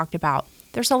like you talked about.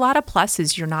 There's a lot of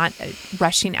pluses. You're not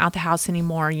rushing out the house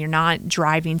anymore. You're not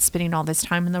driving, spending all this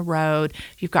time on the road.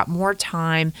 You've got more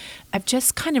time of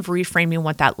just kind of reframing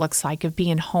what that looks like, of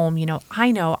being home.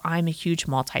 I know I'm a huge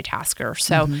multitasker,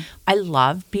 so I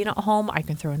love being at home. I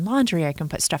can throw in laundry. I can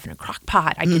put stuff in a crock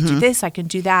pot. I can do this. I can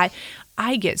do that.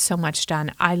 I get so much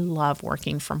done. I love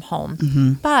working from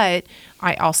home, but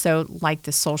I also like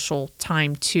the social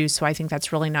time too. So I think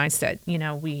that's really nice that,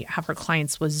 we have our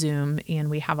clients with Zoom and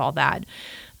we have all that.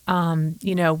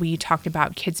 We talked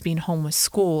about kids being home with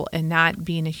school, and that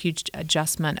being a huge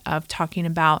adjustment of talking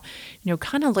about,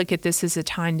 kind of look at this as a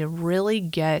time to really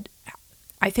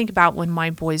I think about when my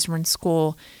boys were in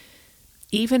school.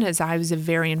 Even as I was a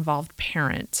very involved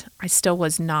parent, I still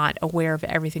was not aware of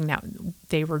everything that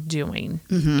they were doing,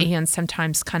 and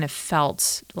sometimes kind of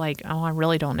felt like, oh, I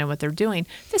really don't know what they're doing.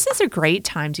 This is a great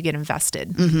time to get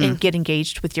invested and get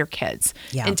engaged with your kids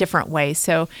in different ways.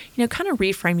 So, kind of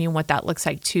reframing what that looks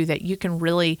like too, that you can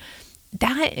really,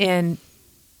 that and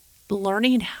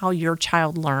learning how your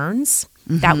child learns.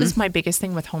 That was my biggest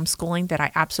thing with homeschooling that I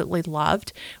absolutely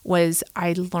loved, was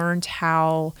I learned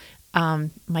how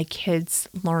my kids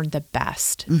learned the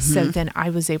best. So then I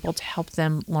was able to help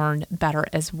them learn better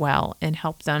as well and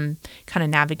help them kind of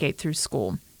navigate through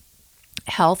school.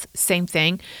 Health, same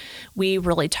thing. We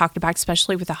really talked about,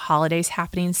 especially with the holidays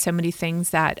happening, so many things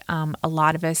that a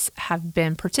lot of us have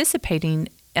been participating.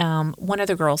 One of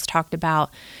the girls talked about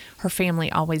her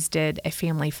family always did a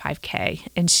family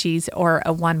 5K or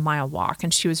a 1 mile walk.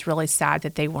 And she was really sad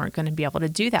that they weren't going to be able to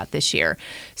do that this year.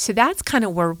 So that's kind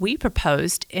of where we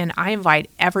proposed. And I invite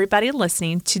everybody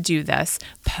listening to do this,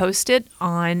 post it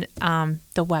on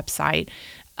the website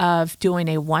of doing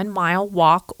a 1 mile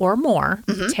walk or more,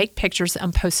 take pictures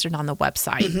and post it on the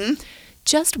website.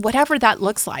 Just whatever that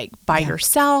looks like, by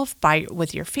yourself,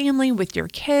 with your family, with your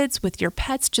kids, with your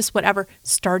pets, just whatever,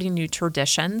 starting new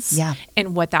traditions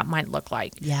and what that might look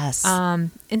like. Yes. And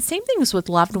same things with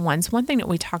loved ones. One thing that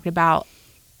we talked about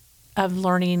of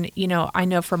learning, I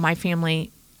know for my family,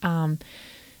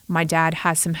 my dad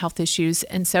has some health issues,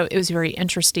 and so it was very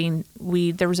interesting.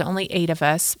 There was only 8 of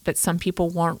us, but some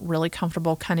people weren't really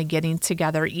comfortable kind of getting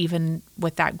together even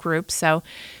with that group. So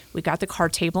we got the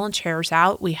card table and chairs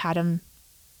out. We had them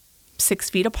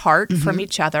 6 feet apart from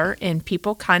each other, and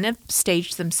people kind of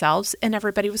staged themselves, and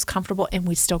everybody was comfortable, and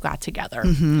we still got together.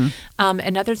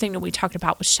 Another thing that we talked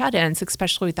about with shut-ins,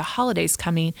 especially with the holidays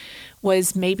coming,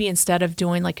 was maybe instead of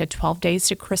doing like a 12 days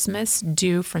to Christmas,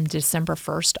 do from December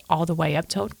 1st all the way up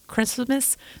till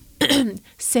Christmas.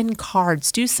 Send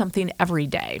cards, do something every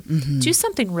day, do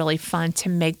something really fun to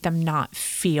make them not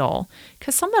feel,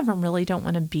 because some of them really don't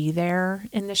want to be there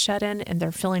in the shut-in and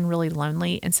they're feeling really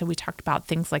lonely. And so we talked about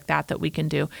things like that we can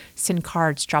do, send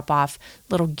cards, drop off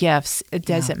little gifts. It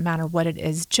doesn't matter what it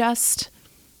is, just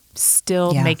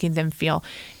still making them feel.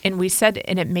 And we said,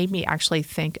 and it made me actually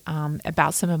think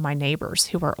about some of my neighbors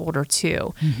who are older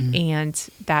too, and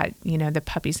that, the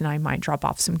puppies and I might drop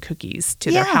off some cookies to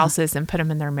their houses and put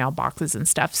them in their mailboxes and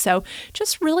stuff. So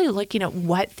just really looking at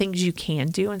what things you can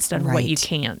do instead of what you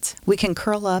can't. We can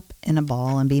curl up in a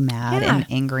ball and be mad and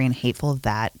angry and hateful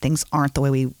that things aren't the way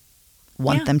we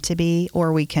want them to be,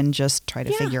 or we can just try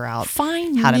to figure out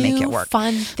how to make it work.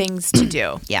 Fun things to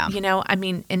do.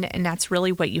 And that's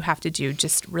really what you have to do.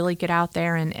 Just really get out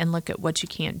there and look at what you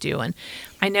can't do. And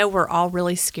I know we're all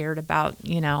really scared about,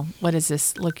 what is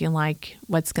this looking like?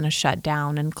 What's going to shut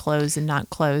down and close and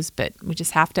not close? But we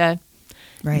just have to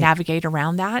navigate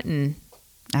around that. And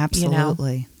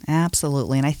absolutely.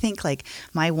 And I think like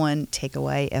my one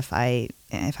takeaway, if I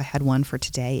had one for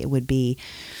today, it would be,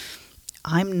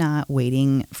 I'm not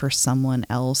waiting for someone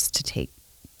else to take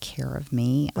care of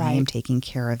me. I am taking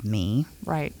care of me.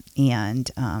 Right.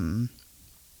 And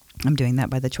I'm doing that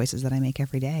by the choices that I make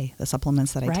every day, the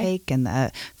supplements that I take and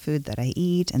the food that I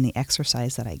eat and the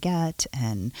exercise that I get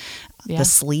and the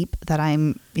sleep that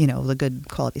I'm, the good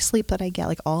quality sleep that I get,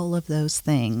 like all of those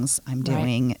things I'm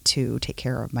doing to take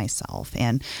care of myself.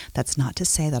 And that's not to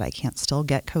say that I can't still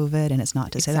get COVID, and it's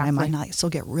not to say that I might not still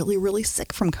get really, really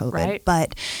sick from COVID,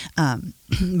 but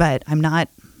I'm not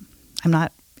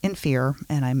in fear,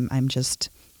 and I'm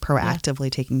just proactively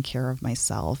taking care of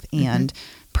myself and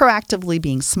proactively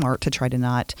being smart to try to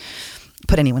not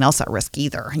put anyone else at risk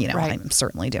either. I'm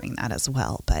certainly doing that as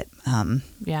well. But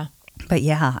But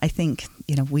yeah, I think,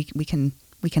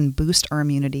 we can boost our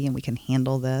immunity and we can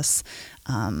handle this,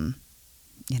 and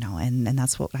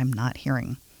that's what I'm not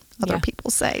hearing other people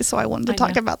say. So I wanted to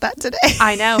talk about that today.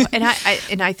 I know.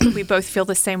 And I think we both feel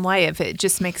the same way. It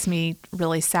just makes me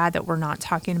really sad that we're not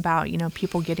talking about,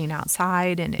 people getting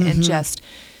outside and just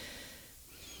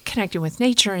connecting with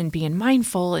nature and being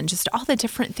mindful and just all the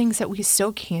different things that we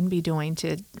still can be doing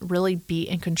to really be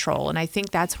in control. And I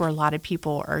think that's where a lot of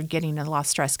people are getting a lot of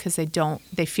stress because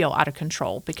they feel out of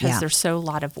control because there's so a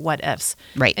lot of what ifs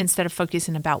instead of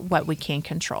focusing about what we can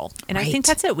control. And I think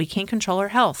that's it. We can't control our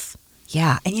health.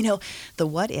 Yeah. And the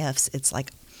what ifs, it's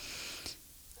like,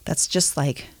 that's just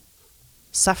like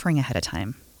suffering ahead of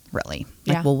time, really.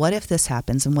 Like, well, what if this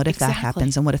happens? And what if that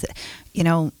happens? And what if,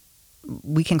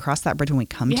 we can cross that bridge when we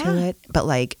come to it. But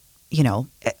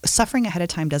suffering ahead of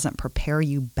time doesn't prepare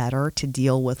you better to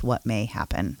deal with what may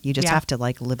happen. You just have to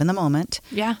live in the moment.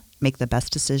 Yeah. Make the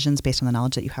best decisions based on the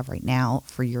knowledge that you have right now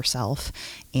for yourself,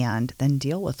 and then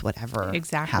deal with whatever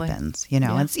happens.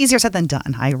 It's easier said than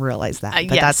done. I realize that,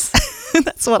 but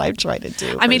that's what I've tried to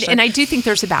do. I mean, and I do think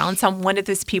there's a balance. I'm one of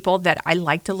those people that I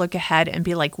like to look ahead and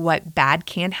be like, what bad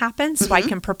can happen, so I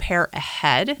can prepare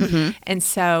ahead. And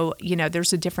so,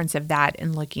 there's a difference of that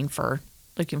in looking for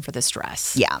the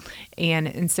stress. Yeah.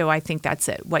 And so I think that's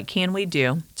it. What can we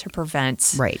do to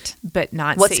prevent? Right. But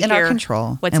not what's in our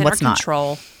control. What's in our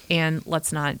control. And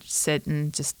let's not sit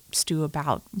and just stew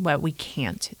about what we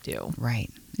can't do. Right.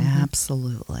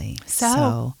 Absolutely.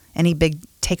 So any big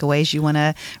takeaways you want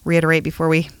to reiterate before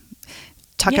we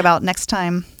talk about next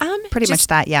time? Pretty much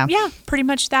that. Yeah. Yeah. Pretty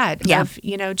much that. Yeah. Of,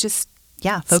 just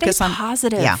focus stay on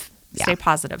positive. Yeah. Stay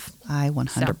positive. I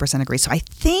 100% agree. So I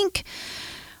think,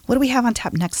 what do we have on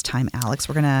tap next time, Alex?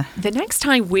 The next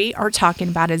time we are talking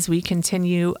about as we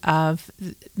continue of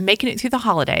making it through the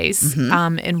holidays,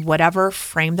 in whatever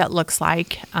frame that looks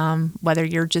like, whether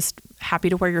you're just happy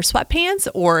to wear your sweatpants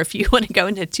or if you want to go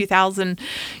into 2000,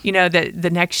 the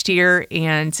next year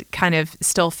and kind of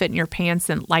still fit in your pants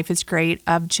and life is great,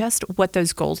 of just what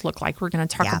those goals look like. We're going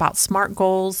to talk about SMART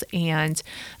goals and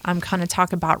kind of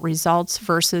talk about results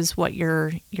versus what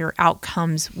your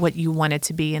outcomes, what you want it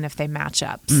to be and if they match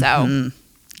up. So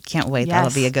can't wait. Yes.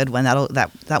 That'll be a good one.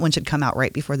 That one should come out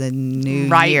right before the new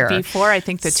year. Right before, I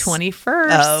think, the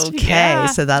 21st. Okay. Yeah.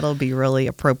 So that'll be really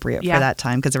appropriate for that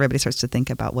time because everybody starts to think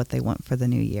about what they want for the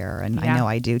new year. And I know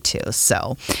I do too.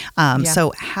 So,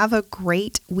 so have a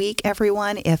great week,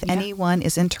 everyone. If anyone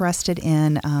is interested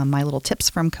in my little tips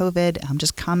from COVID,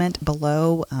 just comment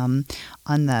below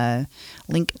on the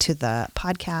link to the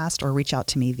podcast or reach out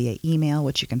to me via email,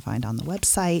 which you can find on the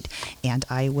website. And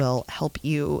I will help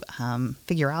you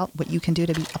figure out what you can do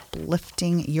to be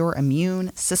uplifting your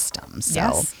immune system.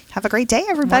 So have a great day,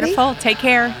 everybody. Wonderful. Take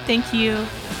care. Thank you.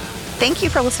 Thank you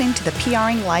for listening to the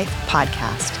PRing Life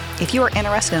podcast. If you are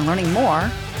interested in learning more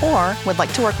or would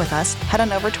like to work with us, head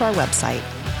on over to our website,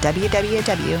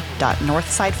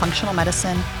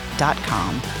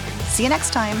 www.northsidefunctionalmedicine.com. See you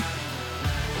next time.